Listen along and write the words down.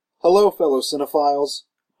Hello, fellow cinephiles.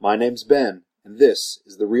 My name's Ben, and this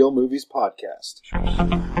is the Real Movies Podcast.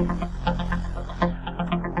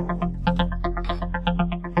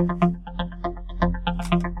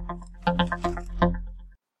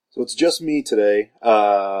 So it's just me today.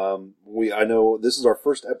 I know this is our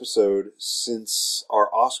first episode since our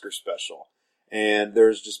Oscar special, and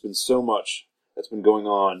there's just been so much that's been going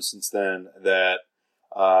on since then that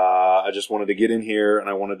I just wanted to get in here and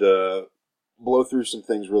I wanted to blow through some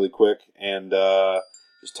things really quick and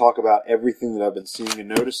just talk about everything that I've been seeing and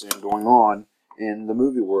noticing going on in the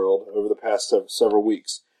movie world over the past several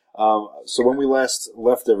weeks. So when we last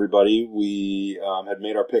left everybody, we had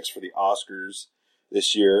made our picks for the Oscars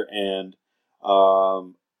this year, and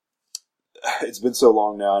it's been so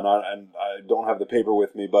long now, and I don't have the paper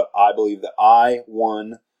with me, but I believe that I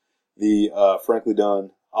won the Frankly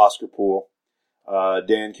Done Oscar pool.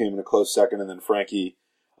 Dan came in a close second, and then Frankie.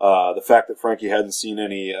 The fact that Frankie hadn't seen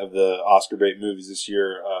any of the Oscar bait movies this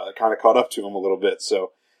year kind of caught up to him a little bit.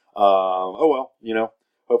 So,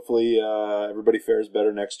 hopefully everybody fares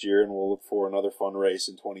better next year, and we'll look for another fun race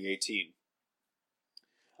in 2018.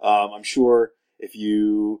 I'm sure if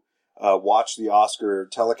you watch the Oscar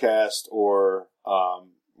telecast or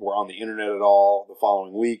were on the internet at all the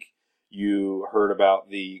following week, you heard about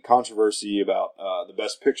the controversy about the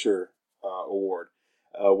Best Picture award.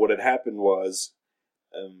 What had happened was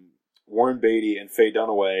Warren Beatty and Faye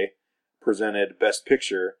Dunaway presented Best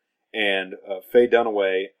Picture, and Faye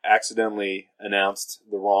Dunaway accidentally announced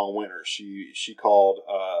the wrong winner. She called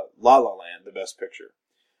La La Land the Best Picture.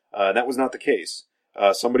 That was not the case.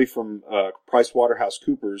 Somebody from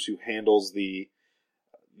PricewaterhouseCoopers, who handles the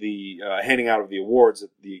handing out of the awards at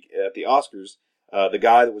the Oscars, the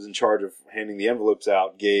guy that was in charge of handing the envelopes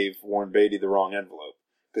out gave Warren Beatty the wrong envelope,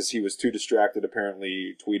 because he was too distracted,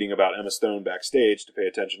 apparently, tweeting about Emma Stone backstage to pay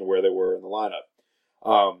attention to where they were in the lineup.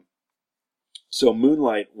 So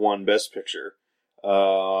Moonlight won Best Picture.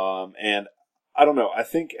 And I don't know. I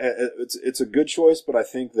think it's a good choice, but I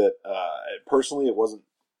think that personally it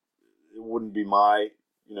wouldn't be my,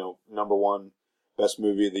 number one best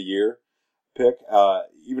movie of the year pick.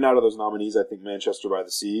 Even out of those nominees, I think Manchester by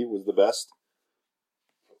the Sea was the best.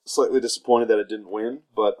 Slightly disappointed that it didn't win,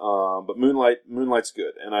 but Moonlight's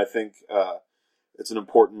good, and I think it's an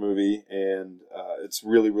important movie, and it's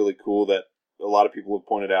really, really cool that a lot of people have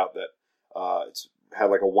pointed out that it's had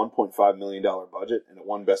like a $1.5 million budget and it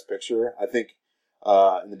won Best Picture. I think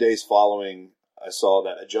in the days following, I saw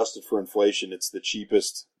that adjusted for inflation, it's the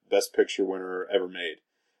cheapest Best Picture winner ever made.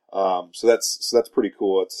 So that's pretty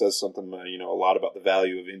cool. It says something a lot about the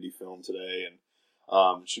value of indie film today,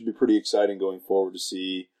 and it should be pretty exciting going forward to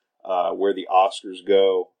see where the Oscars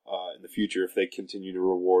go in the future, if they continue to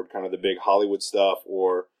reward kind of the big Hollywood stuff,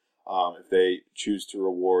 or if they choose to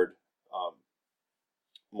reward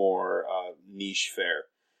more niche fare.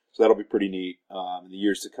 So that'll be pretty neat in the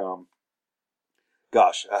years to come.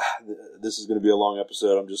 Gosh, this is going to be a long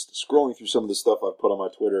episode. I'm just scrolling through some of the stuff I've put on my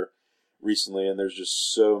Twitter recently, and there's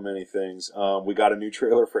just so many things. We got a new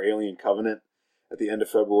trailer for Alien Covenant at the end of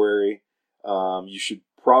February. You should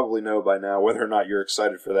probably know by now whether or not you're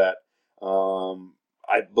excited for that.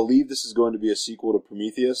 I believe this is going to be a sequel to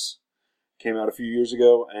Prometheus. Came out a few years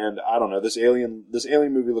ago, and I don't know, this alien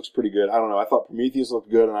movie looks pretty good. I don't know, I thought Prometheus looked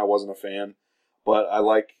good and I wasn't a fan, but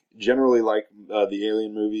I generally like the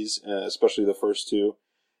Alien movies, especially the first two,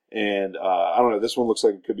 and I don't know, this one looks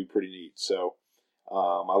like it could be pretty neat. So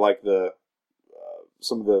I like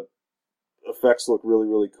some of the effects look really,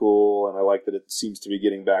 really cool, and I like that it seems to be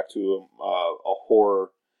getting back to a horror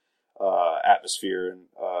atmosphere, and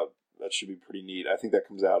that should be pretty neat. I think that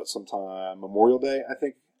comes out at sometime Memorial Day. I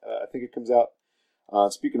think it comes out.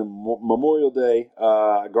 Speaking of Memorial Day,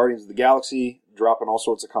 Guardians of the Galaxy dropping all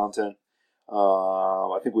sorts of content.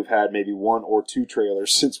 I think we've had maybe one or two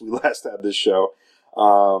trailers since we last had this show.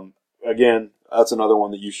 Again, that's another one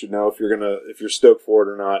that you should know if you're stoked for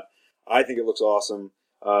it or not. I think it looks awesome.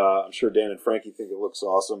 I'm sure Dan and Frankie think it looks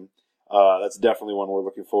awesome. That's definitely one we're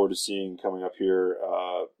looking forward to seeing coming up here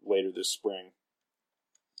later this spring.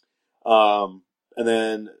 And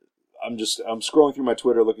then I'm scrolling through my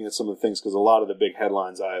Twitter looking at some of the things, because a lot of the big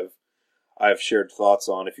headlines I have shared thoughts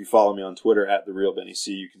on. If you follow me on Twitter at @TheRealBennyC,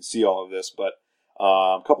 you can see all of this. But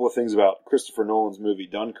a couple of things about Christopher Nolan's movie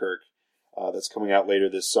Dunkirk that's coming out later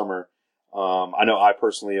this summer. I know I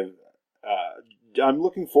personally have. I'm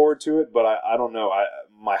looking forward to it, but I don't know.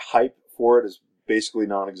 My hype for it is basically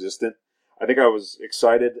non-existent. I think I was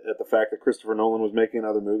excited at the fact that Christopher Nolan was making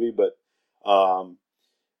another movie, but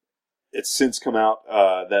it's since come out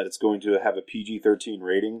that it's going to have a PG-13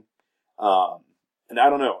 rating. and I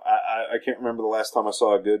don't know. I can't remember the last time I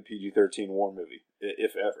saw a good PG-13 war movie,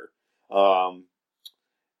 if ever.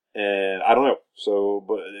 And I don't know. So,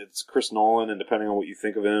 but it's Chris Nolan, and depending on what you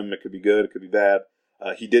think of him, it could be good, it could be bad.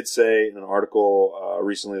 He did say in an article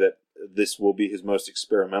recently that this will be his most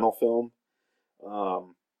experimental film.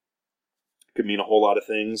 Could mean a whole lot of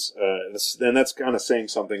things. And that's kind of saying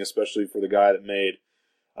something, especially for the guy that made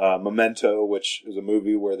Memento, which is a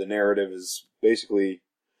movie where the narrative is basically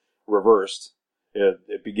reversed.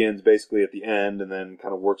 It begins basically at the end and then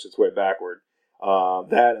kind of works its way backward.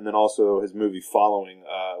 That, and then also his movie Following,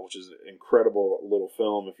 which is an incredible little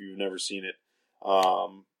film if you've never seen it. I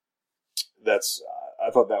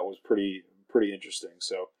thought that was pretty interesting.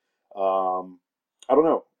 So, I don't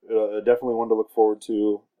know. Definitely one to look forward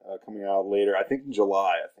to, coming out later. I think in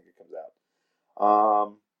July, I think it comes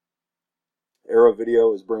out. Arrow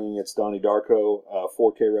Video is bringing its Donnie Darko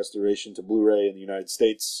 4K restoration to Blu-ray in the United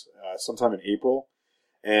States sometime in April.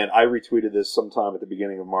 And I retweeted this sometime at the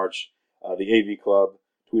beginning of March. The AV Club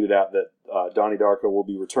tweeted out that Donnie Darko will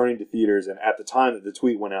be returning to theaters, and at the time that the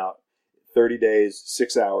tweet went out, 30 days,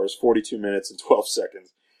 6 hours, 42 minutes, and 12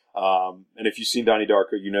 seconds. And if you've seen Donnie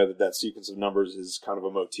Darko, you know that sequence of numbers is kind of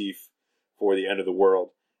a motif for the end of the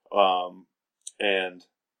world. And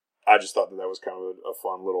I just thought that was kind of a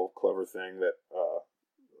fun little clever thing, that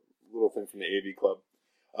little thing from the AV Club.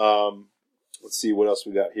 Let's see what else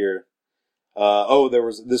we got here.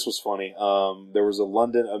 This was funny. There was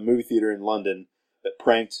a movie theater in London that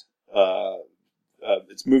pranked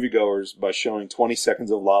its moviegoers by showing 20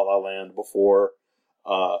 seconds of La La Land before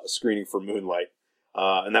a screening for Moonlight.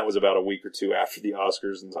 And that was about a week or two after the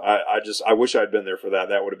Oscars. And I wish I'd been there for that.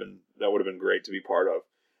 That would have been great to be part of.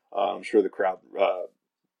 I'm sure the crowd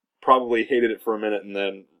probably hated it for a minute and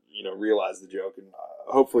then realized the joke, and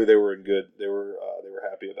hopefully they were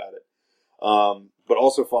happy about it. But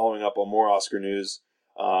also following up on more Oscar news,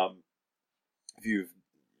 if you've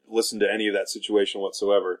listened to any of that situation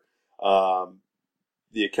whatsoever,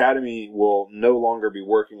 the Academy will no longer be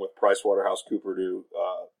working with PricewaterhouseCoopers to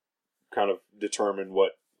kind of determine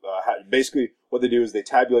basically what they do is they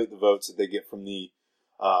tabulate the votes that they get from the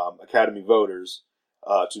Academy voters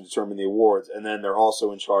to determine the awards, and then they're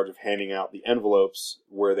also in charge of handing out the envelopes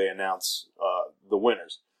where they announce the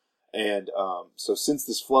winners. And so since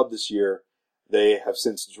this flub this year, they have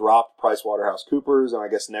since dropped PricewaterhouseCoopers, and I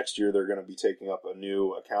guess next year they're going to be taking up a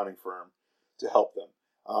new accounting firm to help them.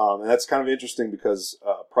 And that's kind of interesting because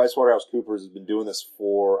PricewaterhouseCoopers has been doing this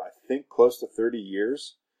for, I think, close to 30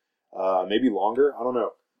 years, maybe longer. I don't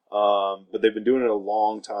know. But they've been doing it a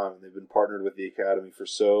long time, and they've been partnered with the Academy for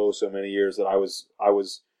so many years that I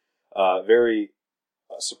was very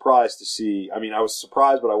surprised to see. I mean, I was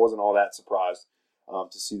surprised, but I wasn't all that surprised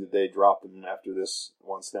to see that they dropped them after this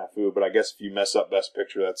one snafu. But I guess if you mess up Best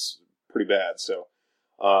Picture, that's pretty bad. So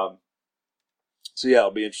yeah,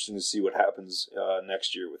 it'll be interesting to see what happens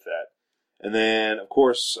next year with that. And then, of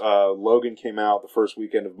course, Logan came out the first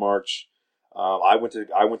weekend of March. I went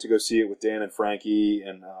to go see it with Dan and Frankie,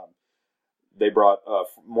 and they brought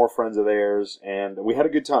more friends of theirs, and we had a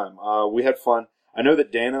good time. We had fun. I know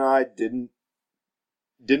that Dan and I didn't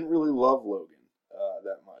really love Logan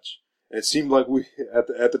that much. And it seemed like we at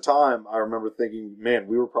the time, I remember thinking, man,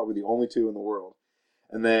 we were probably the only two in the world.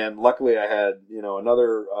 And then luckily I had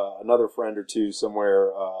another friend or two somewhere.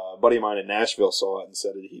 A buddy of mine in Nashville saw it and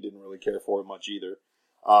said that he didn't really care for it much either.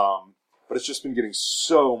 But it's just been getting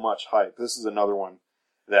so much hype. This is another one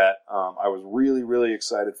that I was really, really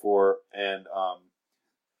excited for, and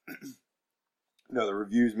the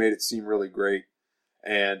reviews made it seem really great.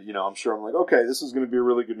 And I'm sure I'm like, okay, this is going to be a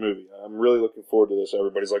really good movie. I'm really looking forward to this.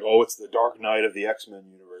 Everybody's like, oh, it's the Dark Knight of the X-Men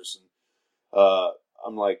universe, and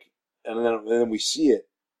I'm like, and then we see it,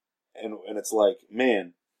 and it's like,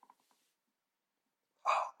 man,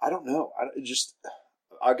 I don't know.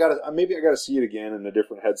 Maybe I gotta see it again in a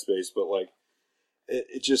different headspace, but like,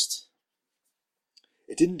 it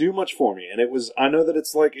didn't do much for me. And I know that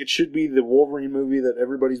it's like, it should be the Wolverine movie that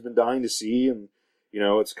everybody's been dying to see, and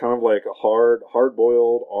it's kind of like a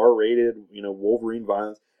hard-boiled, R-rated, Wolverine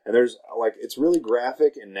violence. And there's like, it's really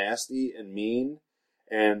graphic and nasty and mean,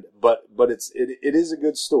 but it is a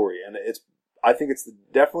good story, and I think it's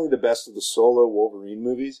definitely the best of the solo Wolverine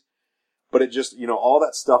movies. But it just, all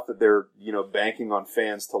that stuff that they're, banking on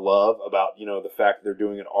fans to love about, the fact that they're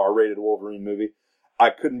doing an R-rated Wolverine movie,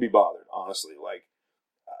 I couldn't be bothered, honestly. Like,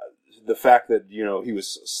 the fact that, he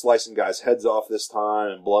was slicing guys' heads off this time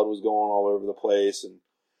and blood was going all over the place, and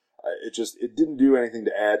it didn't do anything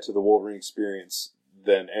to add to the Wolverine experience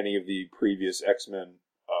than any of the previous X-Men,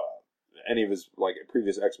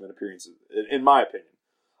 previous X-Men appearances, in my opinion.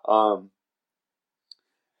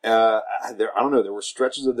 I don't know. There were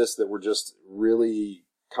stretches of this that were just really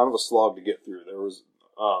kind of a slog to get through. There was,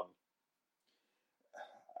 I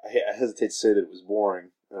hesitate to say that it was boring,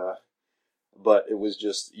 but it was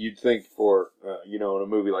just, you'd think for, in a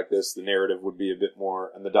movie like this, the narrative would be a bit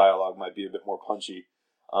more, and the dialogue might be a bit more punchy.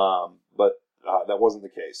 But that wasn't the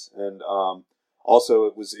case. And also,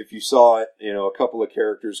 it was, if you saw it, a couple of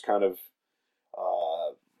characters kind of,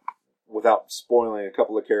 without spoiling, a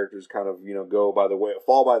couple of characters kind of,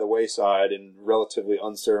 fall by the wayside in relatively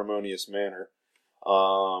unceremonious manner.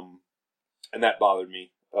 And that bothered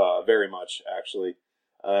me, very much, actually.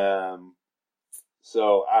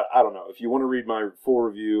 So I don't know. If you want to read my full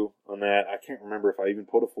review on that, I can't remember if I even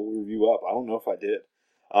put a full review up. I don't know if I did.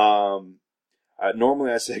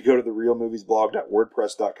 Normally I say go to the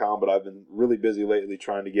realmoviesblog.wordpress.com, but I've been really busy lately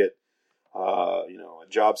trying to get, a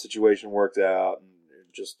job situation worked out and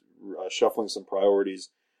just shuffling some priorities,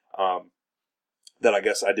 that I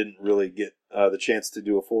guess I didn't really get the chance to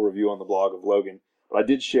do a full review on the blog of Logan. But I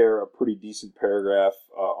did share a pretty decent paragraph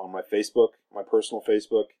on my Facebook, my personal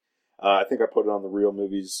Facebook. I think I put it on the Real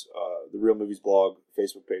Movies blog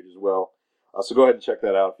Facebook page as well. So go ahead and check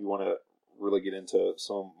that out if you want to really get into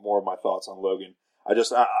some more of my thoughts on Logan. I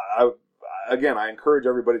encourage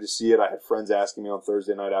everybody to see it. I had friends asking me on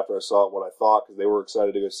Thursday night after I saw it what I thought, because they were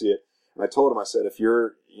excited to go see it. And I told them, I said, if you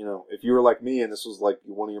were like me and this was like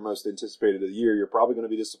one of your most anticipated of the year, you're probably going to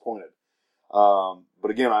be disappointed. But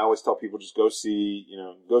again, I always tell people, just go see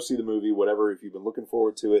the movie, whatever, if you've been looking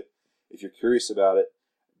forward to it, if you're curious about it,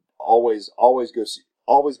 always go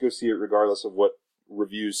see it regardless of what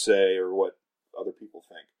reviews say or what other people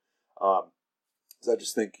think. So I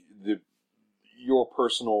just think your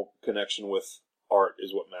personal connection with art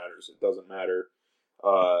is what matters. It doesn't matter,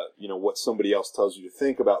 what somebody else tells you to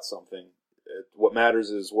think about something. What matters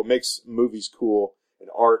is, what makes movies cool and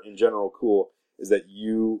art in general cool is that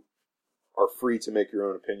you are free to make your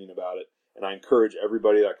own opinion about it. And I encourage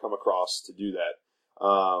everybody that I come across to do that.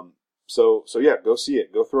 So yeah, go see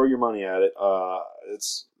it. Go throw your money at it.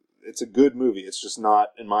 It's a good movie. It's just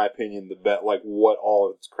not, in my opinion, the bet like what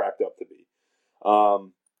all it's cracked up to be.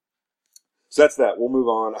 So that's that. We'll move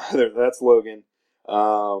on. That's Logan.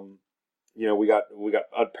 We got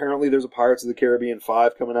apparently there's a Pirates of the Caribbean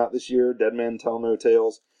 5 coming out this year. Dead Men Tell No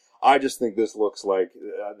Tales. I just think this looks like,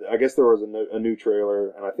 I guess there was a new trailer,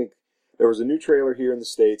 and I think there was a new trailer here in the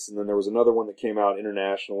States, and then there was another one that came out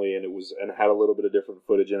internationally, and it had a little bit of different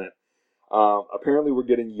footage in it. Apparently we're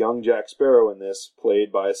getting young Jack Sparrow in this,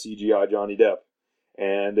 played by a CGI Johnny Depp,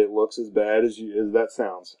 and it looks as bad as that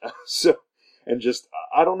sounds.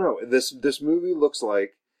 I don't know. This movie looks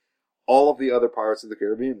like all of the other Pirates of the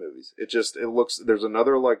Caribbean movies. It looks, there's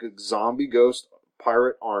another like zombie ghost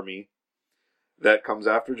pirate army that comes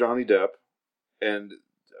after Johnny Depp, and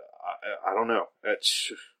I don't know.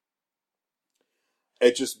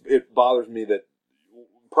 It bothers me that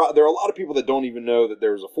there are a lot of people that don't even know that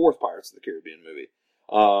there was a fourth Pirates of the Caribbean movie,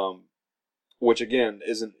 which again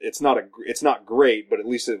it's not great, but at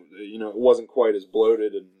least it wasn't quite as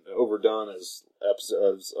bloated and overdone as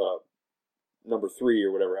number 3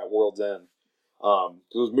 or whatever at World's End.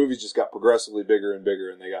 Those movies just got progressively bigger and bigger,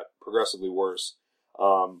 and they got progressively worse.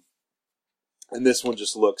 And this one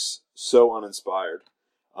just looks so uninspired.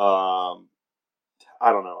 I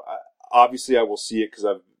don't know. Obviously, I will see it because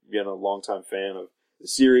I've been a longtime fan of the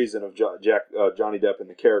series and of Johnny Depp and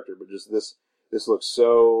the character. But just this looks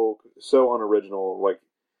so unoriginal. Like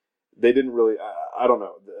they didn't really. I don't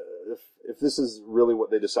know if this is really what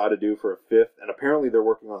they decide to do for a 5th, and apparently they're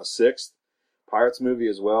working on a 6th Pirates movie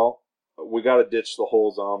as well. We got to ditch the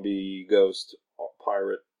whole zombie ghost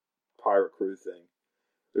pirate crew thing.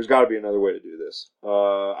 There's got to be another way to do this.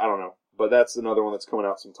 I don't know, but that's another one that's coming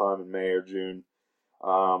out sometime in May or June.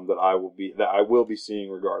 That I will be seeing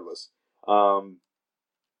regardless. And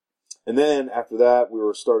then after that, we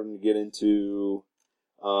were starting to get into,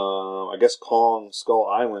 I guess Kong Skull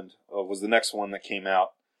Island was the next one that came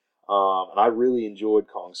out. And I really enjoyed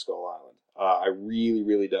Kong Skull Island. I really,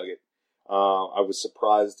 really dug it. I was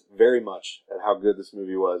surprised very much at how good this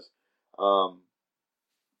movie was.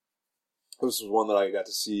 This was one that I got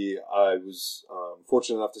to see. I was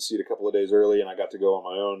fortunate enough to see it a couple of days early, and I got to go on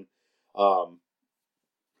my own.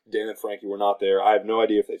 Dan and Frankie were not there. I have no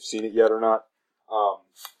idea if they've seen it yet or not.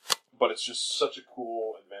 But it's just such a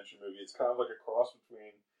cool adventure movie. It's kind of like a cross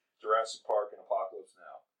between Jurassic Park and Apocalypse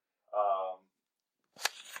Now.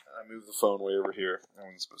 I moved the phone way over here. I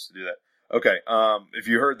wasn't supposed to do that. Okay. If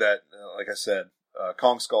you heard that, like I said,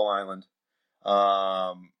 Kong Skull Island.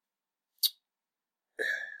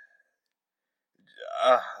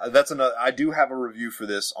 That's another. I do have a review for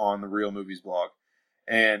this on the Real Movies blog,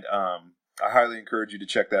 and I highly encourage you to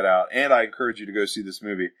check that out, and I encourage you to go see this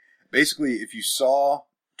movie. Basically, if you saw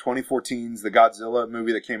 2014's the Godzilla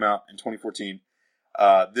movie that came out in 2014,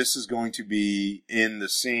 this is going to be in the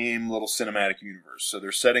same little cinematic universe. So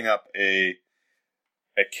they're setting up a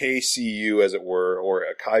KCU, as it were, or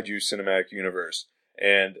a Kaiju cinematic universe.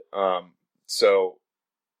 And so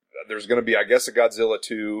there's going to be, I guess, a Godzilla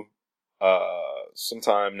 2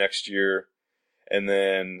 sometime next year. And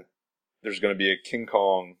then there's going to be a King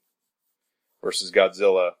Kong versus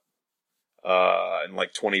Godzilla in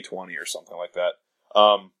like 2020 or something like that.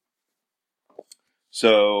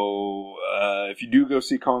 So if you do go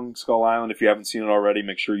see Kong Skull Island, if you haven't seen it already,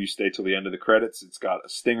 make sure you stay till the end of the credits. It's got a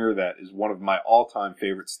stinger that is one of my all-time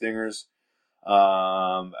favorite stingers.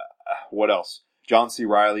 What else? John C.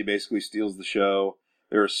 Reilly basically steals the show.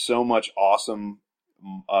 There is so much awesome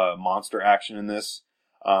monster action in this.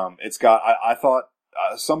 It's got, I thought,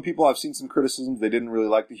 some people, I've seen some criticisms, they didn't really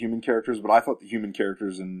like the human characters, but I thought the human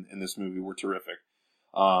characters in this movie were terrific.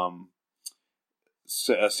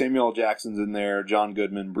 Samuel L. Jackson's in there, John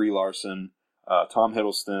Goodman, Brie Larson, Tom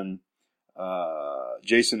Hiddleston,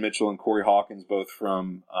 Jason Mitchell and Corey Hawkins, both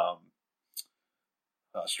from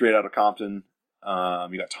Straight Outta Compton.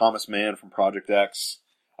 You got Thomas Mann from Project X.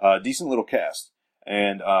 Decent little cast.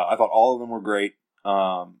 And I thought all of them were great.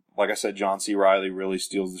 Like I said, John C. Reilly really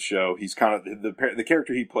steals the show. He's kind of, the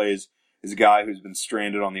character he plays is a guy who's been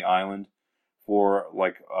stranded on the island for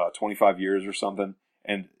like 25 years or something.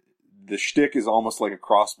 And the shtick is almost like a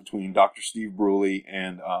cross between Dr. Steve Bruley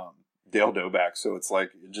and Dale Doback. So it's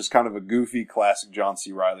like just kind of a goofy, classic John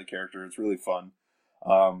C. Reilly character. It's really fun.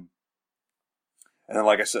 And then,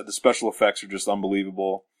 like I said, the special effects are just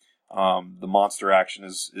unbelievable. The monster action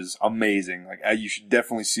is amazing. Like, you should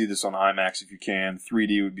definitely see this on IMAX if you can.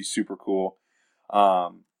 3D would be super cool.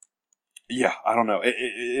 Yeah, I don't know.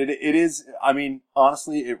 It is, I mean,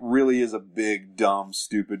 honestly, it really is a big, dumb,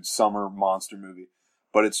 stupid summer monster movie.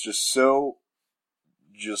 But it's just so,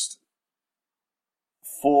 just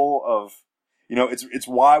full of, you know, it's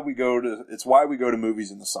why we go to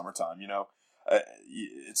movies in the summertime, you know.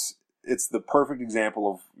 It's the perfect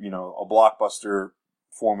example of, you know, a blockbuster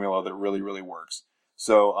formula that really, really works.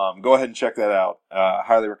 So go ahead and check that out. I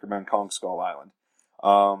highly recommend Kong Skull Island.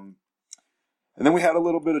 And then we had a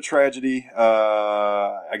little bit of tragedy.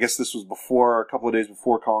 I guess this was a couple of days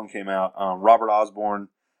before Kong came out. Robert Osborne,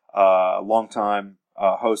 longtime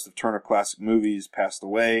host of Turner Classic Movies, passed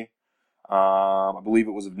away. I believe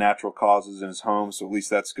it was of natural causes in his home, so at least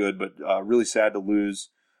that's good. But really sad to lose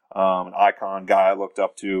an icon, guy I looked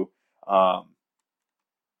up to.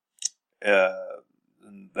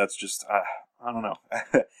 And that's just, I don't know.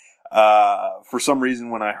 For some reason,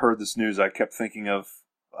 when I heard this news, I kept thinking of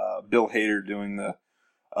Bill Hader doing the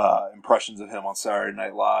impressions of him on Saturday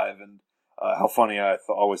Night Live, and how funny I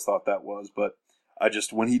always thought that was. But I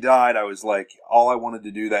just, when he died, I was like, all I wanted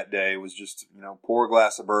to do that day was just, you know, pour a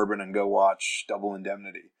glass of bourbon and go watch Double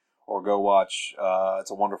Indemnity, or go watch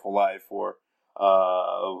It's a Wonderful Life, or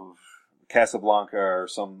Casablanca, or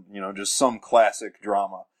some, you know, just some classic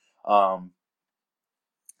drama.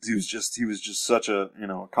 He was just such a, you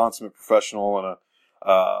know, a consummate professional and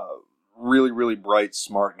a really, really bright,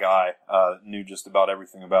 smart guy. Knew just about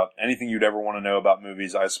everything, about anything you'd ever want to know about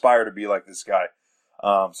movies. I aspire to be like this guy.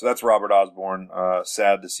 So that's Robert Osborne.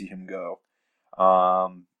 Sad to see him go.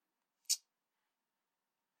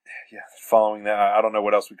 Yeah, following that, I don't know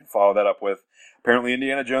what else we can follow that up with. Apparently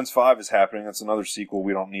Indiana Jones 5 is happening. That's another sequel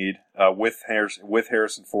we don't need, with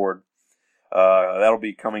Harrison Ford. That'll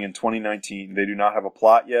be coming in 2019. They do not have a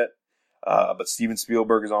plot yet, but Steven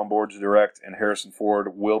Spielberg is on board to direct, and Harrison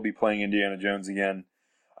Ford will be playing Indiana Jones again.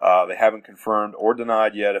 They haven't confirmed or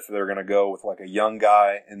denied yet if they're going to go with like a young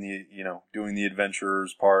guy in the, you know, doing the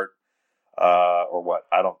adventurers part, or what.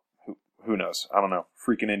 Who knows? I don't know.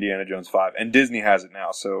 Freaking Indiana Jones 5. And Disney has it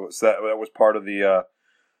now, so that was part of the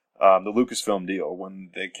Lucasfilm deal.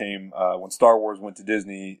 When they came, when Star Wars went to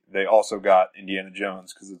Disney, they also got Indiana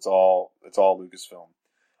Jones, because it's all Lucasfilm.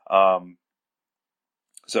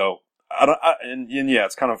 So yeah,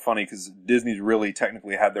 it's kind of funny because Disney's really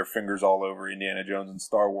technically had their fingers all over Indiana Jones and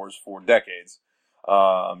Star Wars for decades.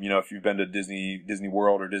 You know, if you've been to Disney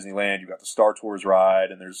World or Disneyland, you've got the Star Tours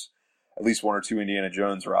ride, and there's at least one or two Indiana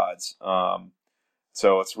Jones rides.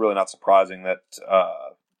 So it's really not surprising that,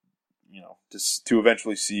 you know, to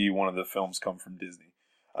eventually see one of the films come from Disney.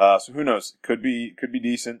 So who knows? Could be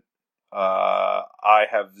decent. I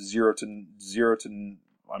have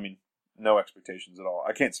no expectations at all.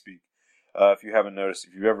 I can't speak. If you haven't noticed,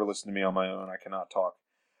 if you've ever listened to me on my own, I cannot talk.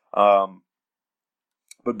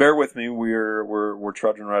 But bear with me. We're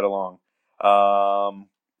trudging right along.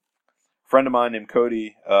 friend of mine named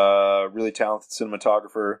Cody, really talented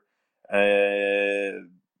cinematographer,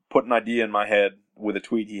 put an idea in my head with a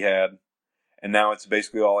tweet he had, and now it's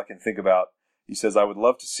basically all I can think about. He says, I would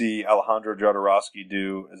love to see Alejandro Jodorowsky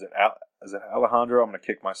do, is it Alejandro? I'm going to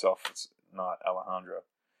kick myself. It's not Alejandro.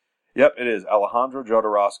 Yep, it is. Alejandro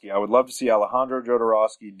Jodorowsky. I would love to see Alejandro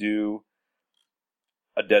Jodorowsky do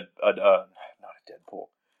not a Deadpool.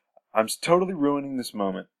 I'm totally ruining this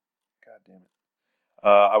moment. God damn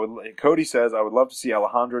it. Cody says, I would love to see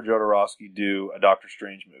Alejandro Jodorowsky do a Doctor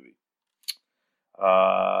Strange movie.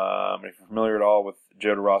 If you're familiar at all with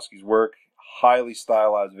Jodorowsky's work, highly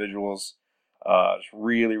stylized visuals, just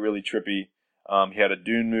really, really trippy. He had a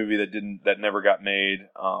Dune movie that never got made.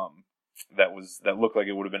 That looked like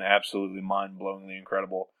it would have been absolutely mind-blowingly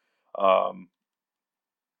incredible.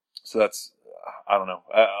 So that's, I don't know.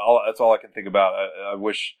 That's all I can think about. I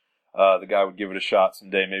wish the guy would give it a shot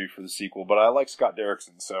someday, maybe for the sequel. But I like Scott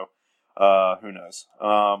Derrickson, so who knows?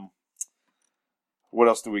 What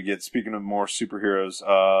else do we get? Speaking of more superheroes,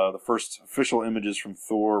 the first official images from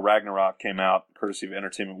Thor Ragnarok came out, courtesy of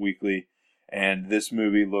Entertainment Weekly, and this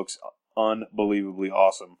movie looks unbelievably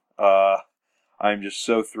awesome. I'm just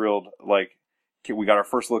so thrilled. Like, we got our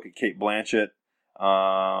first look at Cate Blanchett.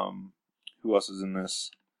 Who else is in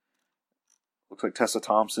this? Looks like Tessa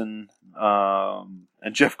Thompson,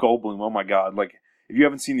 and Jeff Goldblum. Oh my God. Like, if you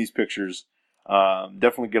haven't seen these pictures,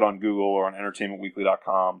 definitely get on Google or on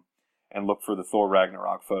entertainmentweekly.com and look for the Thor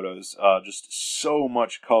Ragnarok photos. Just so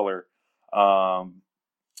much color.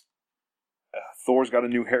 Thor's got a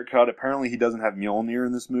new haircut. Apparently he doesn't have Mjolnir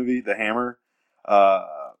in this movie, the hammer.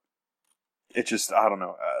 It just, I don't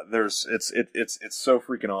know. It's so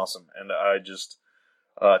freaking awesome. And I just,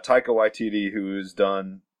 Taika Waititi, who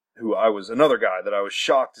I was another guy that I was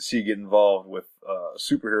shocked to see get involved with a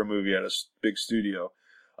superhero movie at a big studio.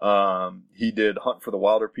 He did Hunt for the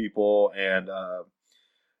Wilder People and,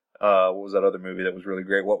 what was that other movie that was really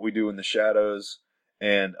great? What We Do in the Shadows.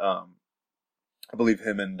 And, I believe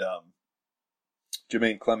him and,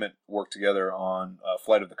 Jermaine Clement worked together on,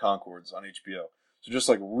 Flight of the Conchords on HBO. So just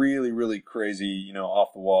like really, really crazy,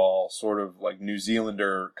 off the wall, sort of like New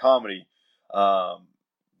Zealander comedy,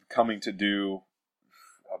 coming to do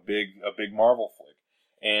a big Marvel flick.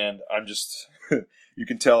 And I'm just, you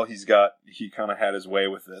can tell he kind of had his way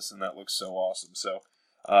with this, and that looks so awesome. So,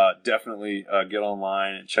 definitely, get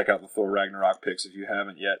online and check out the Thor Ragnarok pics if you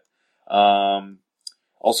haven't yet.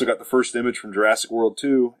 Also got the first image from Jurassic World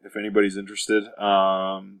 2, if anybody's interested.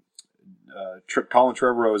 Colin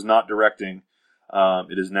Trevorrow is not directing.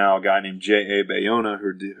 It is now a guy named J.A. Bayona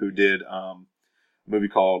who did a movie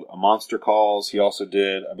called A Monster Calls. He also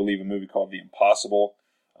did, I believe, a movie called The Impossible.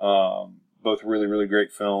 Both really, really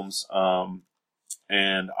great films. And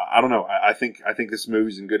I don't know. I think this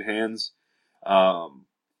movie's in good hands.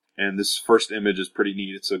 And this first image is pretty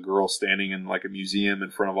neat. It's a girl standing in like a museum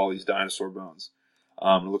in front of all these dinosaur bones.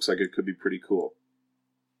 It looks like it could be pretty cool.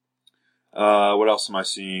 What else am I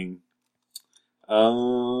seeing?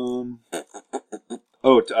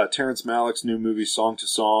 Terrence Malick's new movie, Song to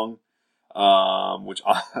Song, which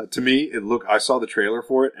to me, I saw the trailer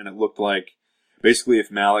for it, and it looked like basically if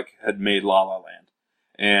Malick had made La La Land.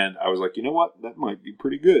 And I was like, you know what? That might be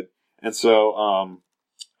pretty good. And so,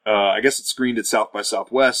 I guess it screened at South by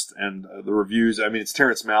Southwest, and the reviews, I mean, it's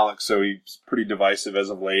Terrence Malick, so he's pretty divisive as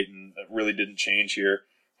of late, and it really didn't change here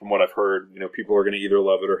from what I've heard. People are going to either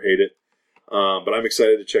love it or hate it. But I'm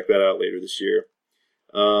excited to check that out later this year.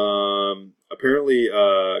 Apparently,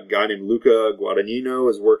 a guy named Luca Guadagnino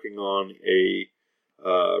is working on a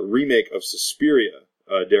remake of Suspiria,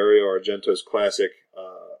 Dario Argento's classic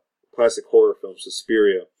horror film,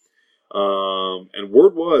 Suspiria. And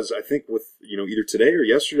word was, I think with, either today or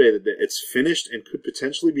yesterday, that it's finished and could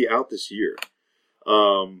potentially be out this year.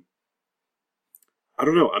 I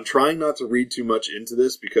don't know. I'm trying not to read too much into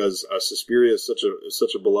this because Suspiria is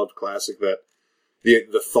such a beloved classic that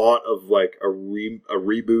the thought of like a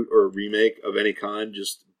reboot or a remake of any kind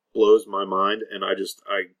just blows my mind, and I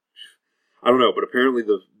don't know. But apparently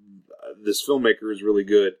this filmmaker is really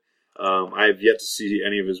good. I have yet to see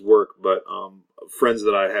any of his work, but friends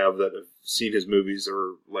that I have that have seen his movies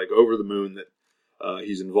are like over the moon that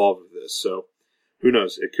he's involved with this. So who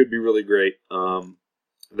knows? It could be really great.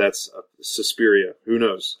 That's Suspiria. Who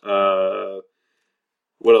knows?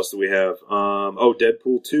 What else do we have?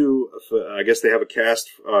 Deadpool 2. I guess they have a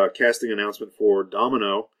casting announcement for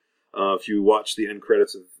Domino. If you watch the end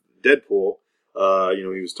credits of Deadpool,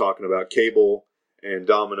 he was talking about Cable and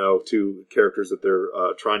Domino, two characters that they're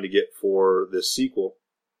trying to get for this sequel.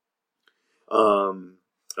 And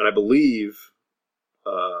I believe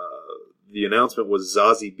the announcement was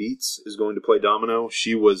Zazie Beetz is going to play Domino.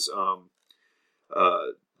 She was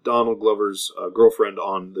Donald Glover's girlfriend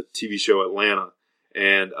on the TV show Atlanta,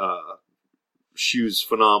 and she was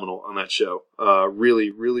phenomenal on that show. Really,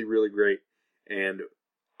 really, really great. And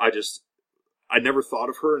I never thought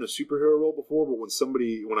of her in a superhero role before, but when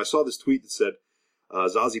I saw this tweet that said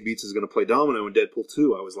Zazie Beetz is going to play Domino in Deadpool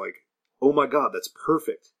 2, I was like, oh my god, that's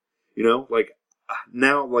perfect.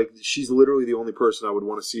 Now, she's literally the only person I would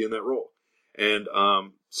want to see in that role. And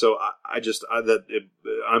so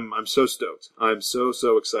I'm so stoked. I'm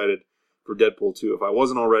so excited for Deadpool 2. If I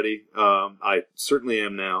wasn't already, I certainly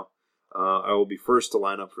am now. I will be first to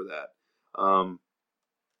line up for that.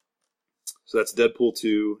 So that's Deadpool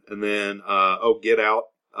 2. And then, Get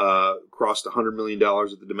Out crossed $100 million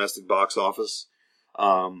at the domestic box office.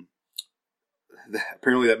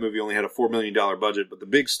 Apparently that movie only had a $4 million budget, but the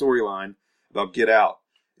big storyline about Get Out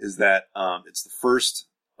is that it's the first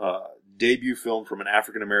debut film from an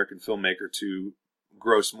African-American filmmaker to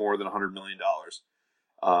gross more than $100 million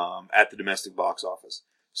at the domestic box office.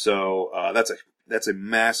 So that's a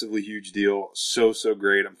massively huge deal. So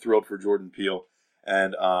great. I'm thrilled for Jordan Peele,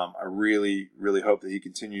 and I really hope that he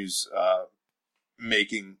continues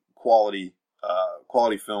making quality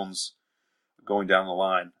films going down the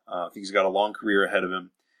line. I think he's got a long career ahead of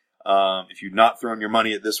him. If you've not thrown your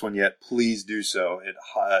money at this one yet, please do so. It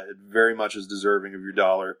very much is deserving of your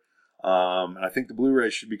dollar. And I think the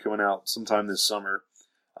Blu-ray should be coming out sometime this summer.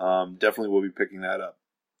 Definitely will be picking that up.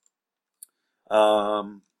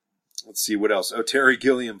 Let's see what else. Terry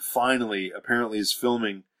Gilliam finally apparently is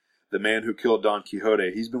filming The Man Who Killed Don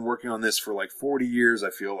Quixote. He's been working on this for like 40 years,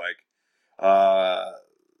 I feel like.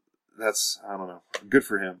 That's, I don't know, good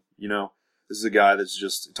for him, This is a guy that's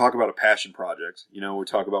just, talk about a passion project. We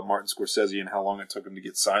talk about Martin Scorsese and how long it took him to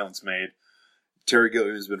get Silence made. Terry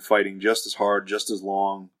Gilliam has been fighting just as hard, just as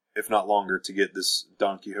long, if not longer, to get this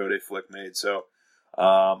Don Quixote flick made. So,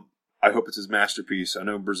 I hope it's his masterpiece. I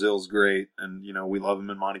know Brazil's great, and, we love him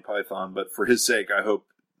in Monty Python, but for his sake, I hope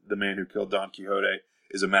The Man Who Killed Don Quixote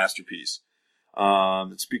is a masterpiece.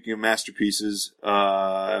 And speaking of masterpieces,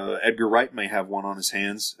 Edgar Wright may have one on his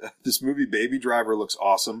hands. This movie, Baby Driver, looks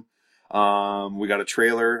awesome. We got a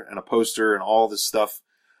trailer and a poster and all this stuff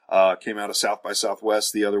came out of South by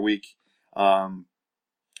Southwest the other week. And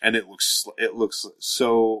it looks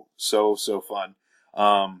so fun.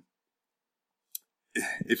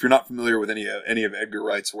 If you're not familiar with any of Edgar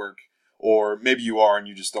Wright's work, or maybe you are and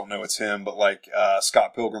you just don't know it's him, but like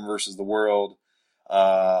Scott Pilgrim versus the World,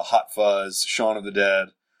 Hot Fuzz, Shaun of the Dead.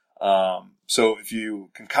 So if you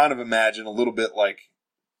can kind of imagine a little bit like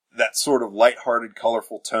that sort of lighthearted,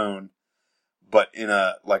 colorful tone, but in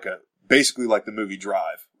basically like the movie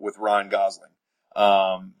Drive with Ryan Gosling.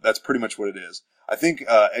 That's pretty much what it is. I think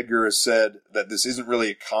Edgar has said that this isn't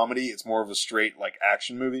really a comedy; it's more of a straight like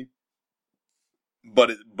action movie.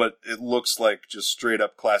 But it looks like just straight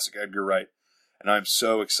up classic Edgar Wright, and I'm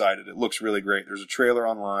so excited. It looks really great. There's a trailer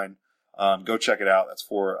online. Go check it out. That's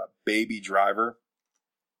for Baby Driver.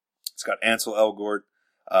 It's got Ansel Elgort,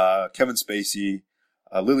 Kevin Spacey,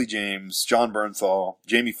 Lily James, John Bernthal,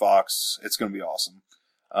 Jamie Foxx. It's going to be awesome.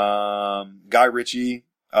 Guy Ritchie.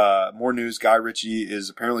 More news. Guy Ritchie is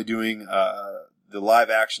apparently doing the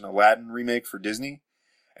live action Aladdin remake for Disney.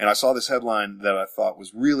 And I saw this headline that I thought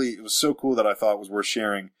was it was so cool that I thought it was worth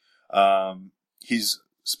sharing. He's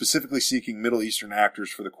specifically seeking Middle Eastern actors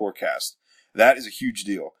for the core cast. That is a huge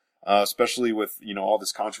deal, especially with, all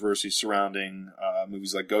this controversy surrounding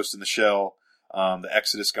movies like Ghost in the Shell, the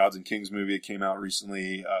Exodus Gods and Kings movie that came out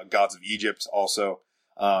recently, Gods of Egypt also.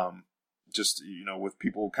 With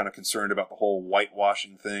people kind of concerned about the whole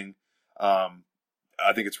whitewashing thing. I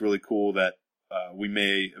think it's really cool that we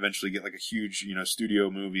may eventually get like a huge, studio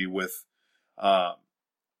movie with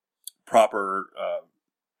proper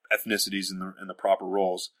ethnicities in the proper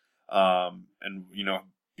roles, and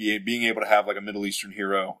being able to have like a Middle Eastern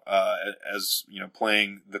hero as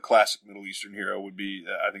playing the classic Middle Eastern hero would be,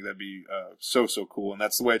 I think that'd be so cool, and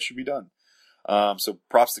that's the way it should be done. So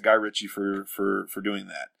props to Guy Ritchie for doing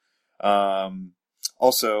that.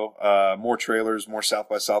 Also, more trailers, more South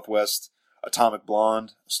by Southwest. Atomic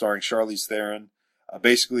Blonde, starring Charlize Theron.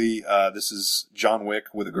 Basically, this is John Wick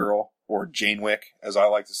with a girl, or Jane Wick, as I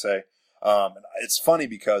like to say. And it's funny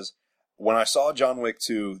because when I saw John Wick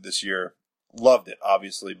 2 this year, loved it,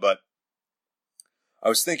 obviously, but I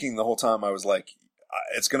was thinking the whole time, I was like,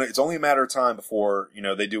 it's only a matter of time before,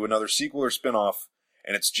 they do another sequel or spinoff,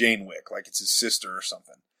 and it's Jane Wick, like it's his sister or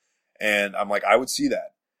something. And I'm like, I would see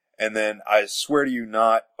that. And then I swear to you,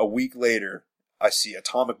 not a week later, I see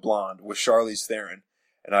Atomic Blonde with Charlize Theron,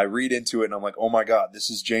 and I read into it, and I'm like, oh my god, this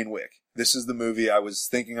is Jane Wick. This is the movie I was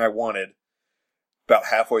thinking I wanted about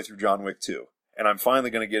halfway through John Wick 2. and I'm finally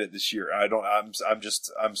going to get it this year. I'm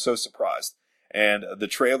so surprised. And the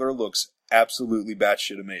trailer looks absolutely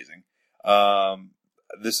batshit amazing.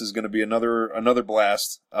 This is going to be another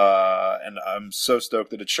blast. And I'm so stoked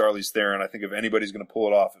that it's Charlize Theron. I think if anybody's going to pull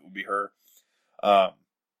it off, it would be her. Oh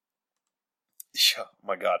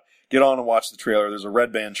my God. Get on and watch the trailer. There's a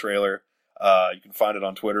Red Band trailer. You can find it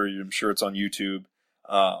on Twitter. I'm sure it's on YouTube.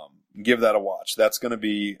 Give that a watch. I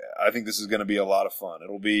think this is going to be a lot of fun.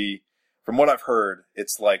 It'll be, from what I've heard,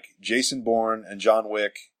 it's like Jason Bourne and John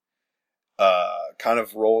Wick, kind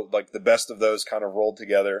of rolled, like the best of those kind of rolled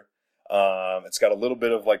together. It's got a little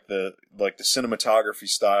bit of like the cinematography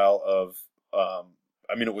style of,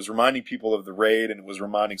 it was reminding people of The Raid, and it was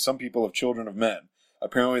reminding some people of Children of Men.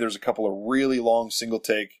 Apparently there's a couple of really long single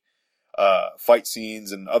take, fight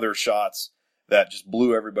scenes and other shots that just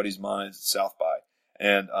blew everybody's minds at South by.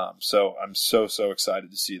 And, so I'm so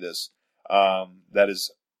excited to see this. That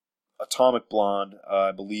is Atomic Blonde,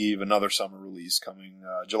 I believe another summer release coming,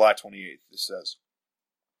 July 28th, this says.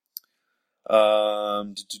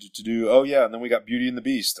 Oh yeah, and then we got Beauty and the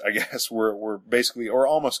Beast. I guess we're basically, or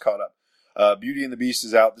almost caught up. Beauty and the Beast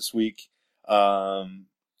is out this week.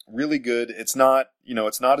 Really good. It's not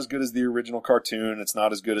as good as the original cartoon. It's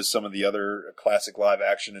not as good as some of the other classic live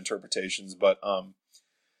action interpretations, but,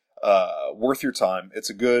 worth your time. It's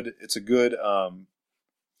a good,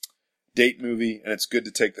 date movie, and it's good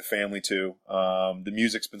to take the family to. The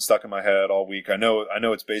music's been stuck in my head all week. I know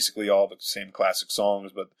it's basically all the same classic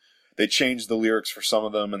songs, but they changed the lyrics for some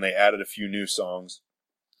of them, and they added a few new songs.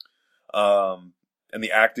 And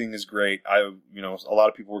the acting is great. A lot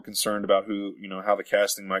of people were concerned about how the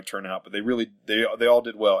casting might turn out, but they all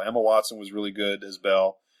did well. Emma Watson was really good as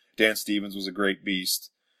Belle. Dan Stevens was a great Beast.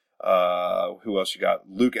 Who else you got?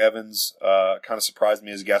 Luke Evans, kind of surprised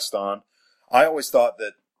me as Gaston. I always thought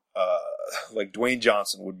that, like Dwayne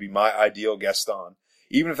Johnson would be my ideal Gaston,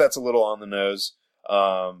 even if that's a little on the nose.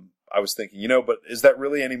 I was thinking, but is that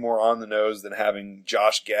really any more on the nose than having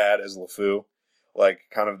Josh Gad as LeFou? Like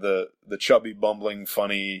kind of the chubby, bumbling,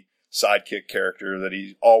 funny sidekick character that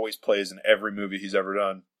he always plays in every movie he's ever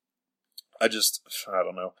done. I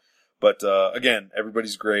don't know. But, again,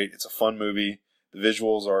 everybody's great. It's a fun movie. The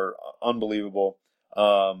visuals are unbelievable.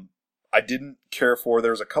 I didn't care for,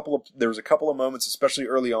 there was a couple of moments, especially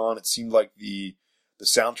early on, it seemed like the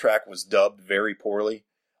soundtrack was dubbed very poorly.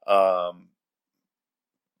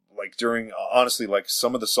 Honestly,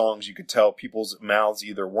 some of the songs you could tell people's mouths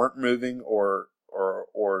either weren't moving or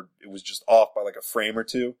it was just off by like a frame or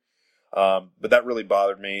two. But that really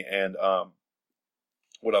bothered me. And,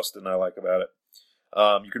 what else didn't I like about it?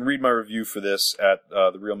 You can read my review for this at,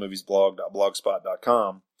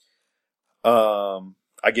 therealmoviesblog.blogspot.com.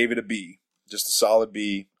 I gave it a B, just a solid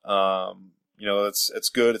B. It's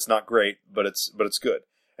good. It's not great, but it's good.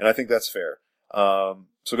 And I think that's fair. So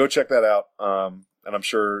go check that out. And I'm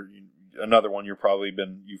sure another one you've probably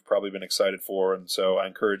been excited for. And so I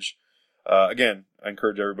encourage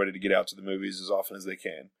everybody to get out to the movies as often as they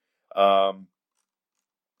can. I'm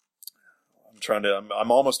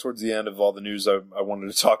almost towards the end of all the news I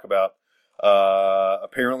wanted to talk about.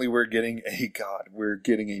 Apparently we're getting a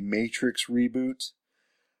Matrix reboot.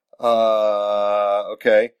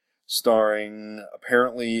 Okay. Starring,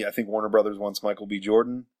 apparently, I think Warner Brothers wants Michael B.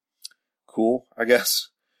 Jordan. Cool, I guess.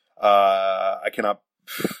 I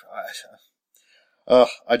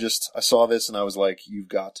saw this and I was like, you've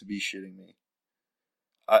got to be shitting me.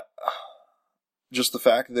 Just the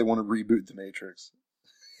fact that they want to reboot The Matrix.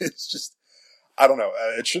 It's just, I don't know.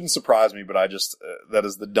 It shouldn't surprise me, but that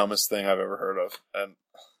is the dumbest thing I've ever heard of. And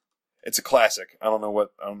it's a classic. I don't know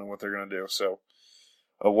what they're going to do. So,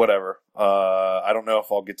 whatever. I don't know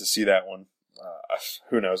if I'll get to see that one.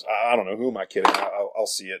 Who knows? I don't know. Who am I kidding? I'll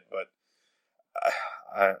see it, but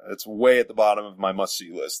it's way at the bottom of my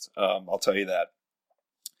must-see list. I'll tell you that.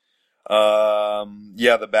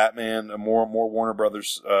 The Batman, more Warner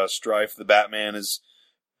Brothers strife. The Batman has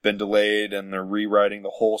been delayed, and they're rewriting the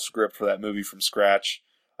whole script for that movie from scratch.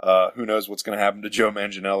 Who knows what's going to happen to Joe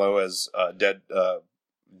Manganiello as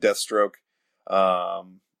Deathstroke? I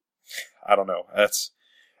don't know.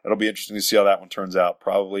 It'll be interesting to see how that one turns out.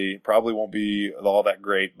 Probably won't be all that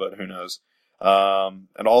great, but who knows?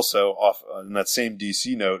 And also, off in that same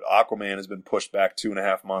DC note, Aquaman has been pushed back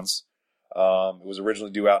 2.5 months. It was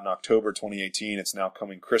originally due out in October 2018. It's now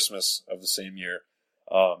coming Christmas of the same year.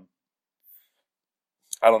 I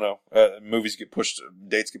don't know.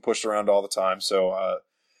 Dates get pushed around all the time, so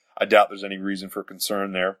I doubt there's any reason for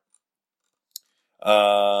concern there.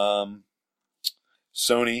 Sony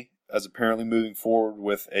is apparently moving forward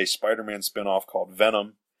with a Spider-Man spinoff called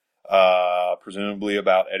Venom, presumably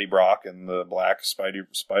about Eddie Brock and the black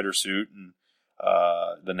spider suit, and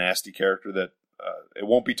the nasty character that it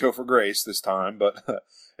won't be Topher Grace this time, but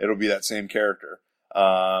it'll be that same character.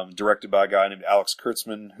 Directed by a guy named Alex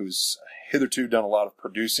Kurtzman, who's hitherto done a lot of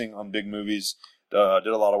producing on big movies. Did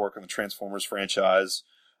a lot of work on the Transformers franchise.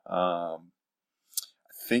 I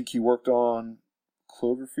think he worked on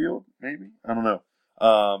Cloverfield, maybe? I don't know.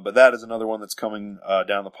 But that is another one that's coming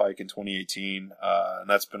down the pike in 2018, and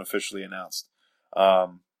that's been officially announced.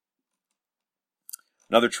 Another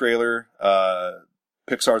trailer,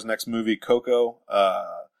 Pixar's next movie, Coco,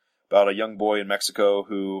 about a young boy in Mexico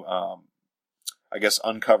who, I guess,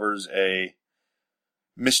 uncovers a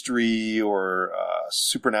mystery or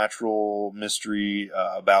supernatural mystery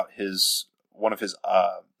about one of his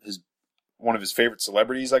favorite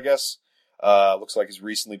celebrities, I guess. Looks like he's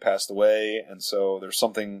recently passed away, and so there's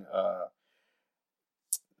something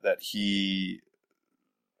that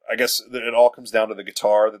I guess that it all comes down to the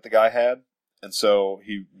guitar that the guy had, and so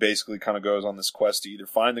he basically kind of goes on this quest to either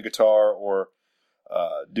find the guitar or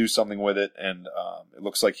do something with it, and it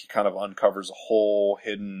looks like he kind of uncovers a whole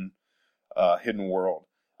hidden world.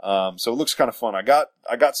 So it looks kind of fun. I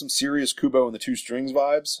got some serious Kubo and the Two Strings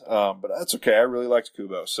vibes, but that's okay. I really liked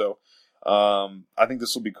Kubo, so I think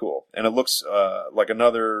this will be cool. And it looks like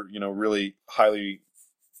another, really highly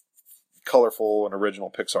colorful and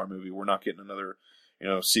original Pixar movie. We're not getting another,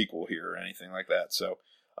 sequel here or anything like that. So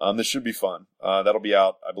this should be fun. That'll be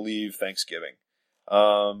out, I believe, Thanksgiving.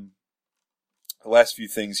 The last few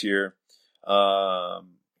things here.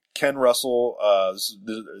 Ken Russell,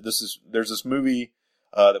 there's this movie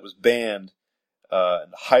that was banned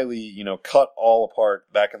and highly, cut all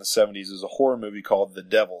apart back in the 70s. It was a horror movie called The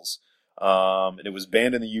Devils. And it was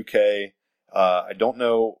banned in the UK. I don't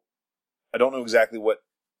know exactly what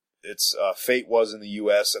its fate was in the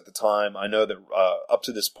US at the time. I know that up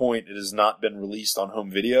to this point it has not been released on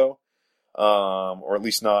home video, or at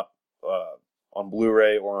least not on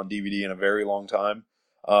Blu-ray or on DVD in a very long time.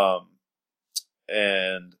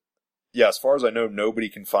 And yeah, as far as I know, nobody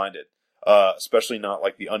can find it, especially not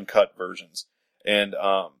like the uncut versions. And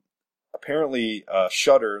apparently,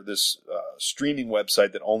 Shudder, this streaming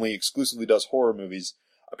website that only exclusively does horror movies,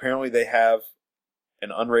 apparently they have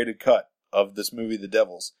an unrated cut of this movie, The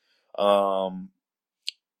Devils.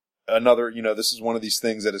 Another, this is one of these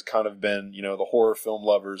things that has kind of been, the horror film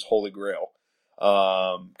lovers' holy grail.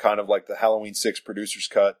 Kind of like the Halloween 6 producer's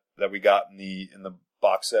cut that we got in the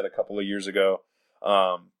box set a couple of years ago.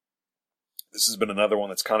 This has been another one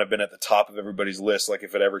that's kind of been at the top of everybody's list. Like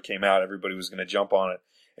if it ever came out, everybody was going to jump on it.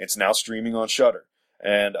 It's now streaming on Shudder,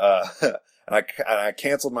 and I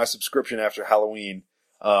canceled my subscription after Halloween,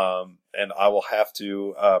 and I will have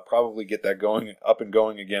to probably get that up and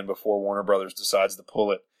going again before Warner Brothers decides to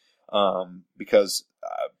pull it, because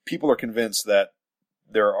people are convinced that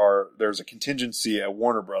there's a contingency at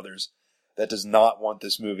Warner Brothers that does not want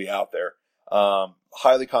this movie out there.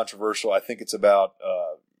 Highly controversial. I think it's about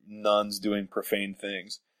nuns doing profane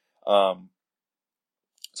things.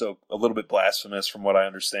 So a little bit blasphemous from what I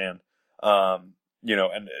understand. And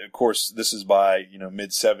of course this is by,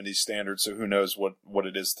 mid-70s standards, so who knows what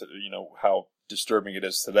it is to, how disturbing it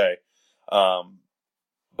is today.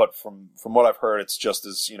 But from what I've heard, it's just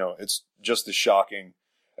as, it's just as shocking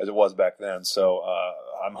as it was back then. So,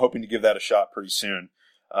 I'm hoping to give that a shot pretty soon.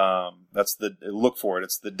 Look for it.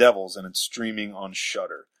 It's The Devils, and it's streaming on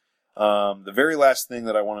Shudder. The very last thing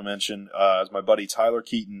that I want to mention, is my buddy Tyler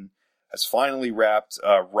Keaton has finally wrapped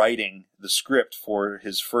writing the script for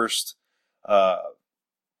his first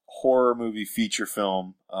horror movie feature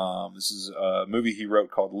film. This is a movie he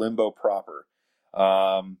wrote called Limbo Proper.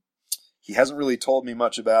 He hasn't really told me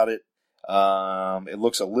much about it. It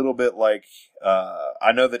looks a little bit like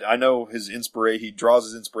I know his inspiration. He draws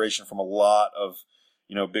his inspiration from a lot of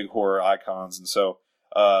big horror icons, and so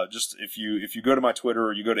just if you go to my Twitter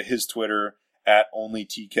or you go to his Twitter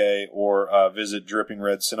 @OnlyTK or visit Dripping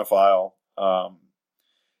Red Cinephile.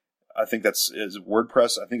 I think is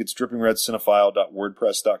WordPress. I think it's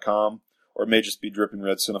drippingredcinephile.wordpress.com, or it may just be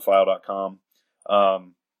drippingredcinephile.com.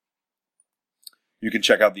 You can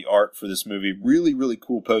check out the art for this movie. Really, really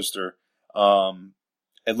cool poster.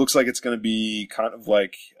 It looks like it's going to be kind of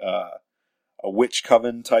like a witch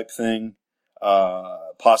coven type thing.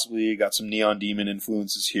 Possibly got some Neon Demon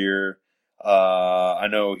influences here. I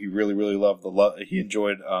know he really, really loved he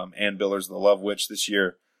enjoyed Ann Biller's The Love Witch this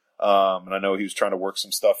year. And I know he was trying to work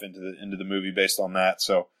some stuff into the movie based on that.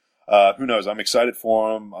 So who knows? I'm excited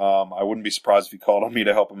for him. I wouldn't be surprised if he called on me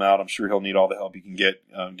to help him out. I'm sure he'll need all the help he can get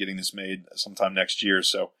getting this made sometime next year.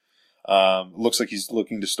 So looks like he's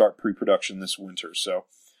looking to start pre-production this winter. So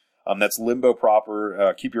that's Limbo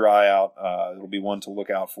Proper. Keep your eye out. It'll be one to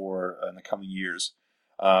look out for in the coming years.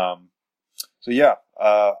 So yeah,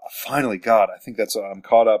 finally, God, I think I'm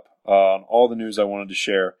caught up on all the news I wanted to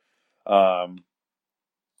share.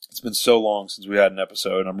 It's been so long since we had an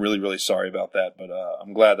episode, and I'm really, really sorry about that. But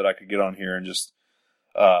I'm glad that I could get on here and just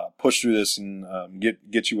push through this and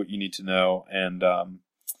get you what you need to know. And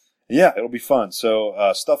yeah, it'll be fun.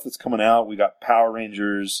 So stuff that's coming out, we got Power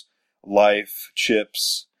Rangers, Life,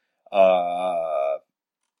 Chips. I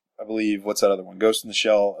believe, what's that other one? Ghost in the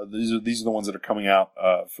Shell. These are the ones that are coming out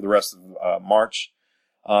for the rest of March.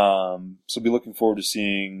 So be looking forward to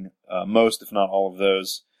seeing most, if not all of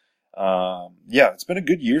those. Yeah, it's been a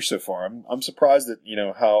good year so far. I'm surprised that,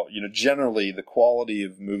 how, generally the quality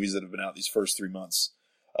of movies that have been out these first 3 months,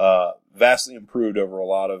 vastly improved over a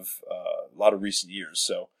lot of recent years.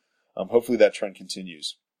 So, hopefully that trend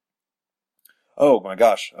continues. Oh my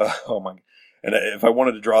gosh. And if I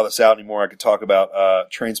wanted to draw this out anymore, I could talk about,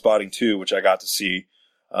 Trainspotting 2, which I got to see.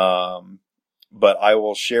 But I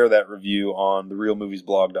will share that review on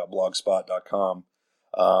therealmoviesblog.blogspot.com.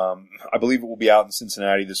 I believe it will be out in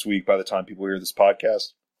Cincinnati this week by the time people hear this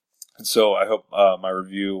podcast. And so I hope, my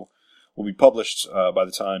review will be published, by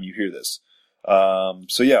the time you hear this.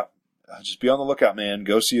 So yeah, just be on the lookout, man.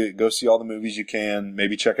 Go see all the movies you can.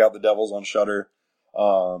 Maybe check out The Devils on Shudder.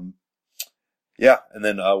 Yeah, and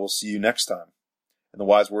then we'll see you next time. In the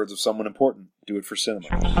wise words of someone important, do it for cinema.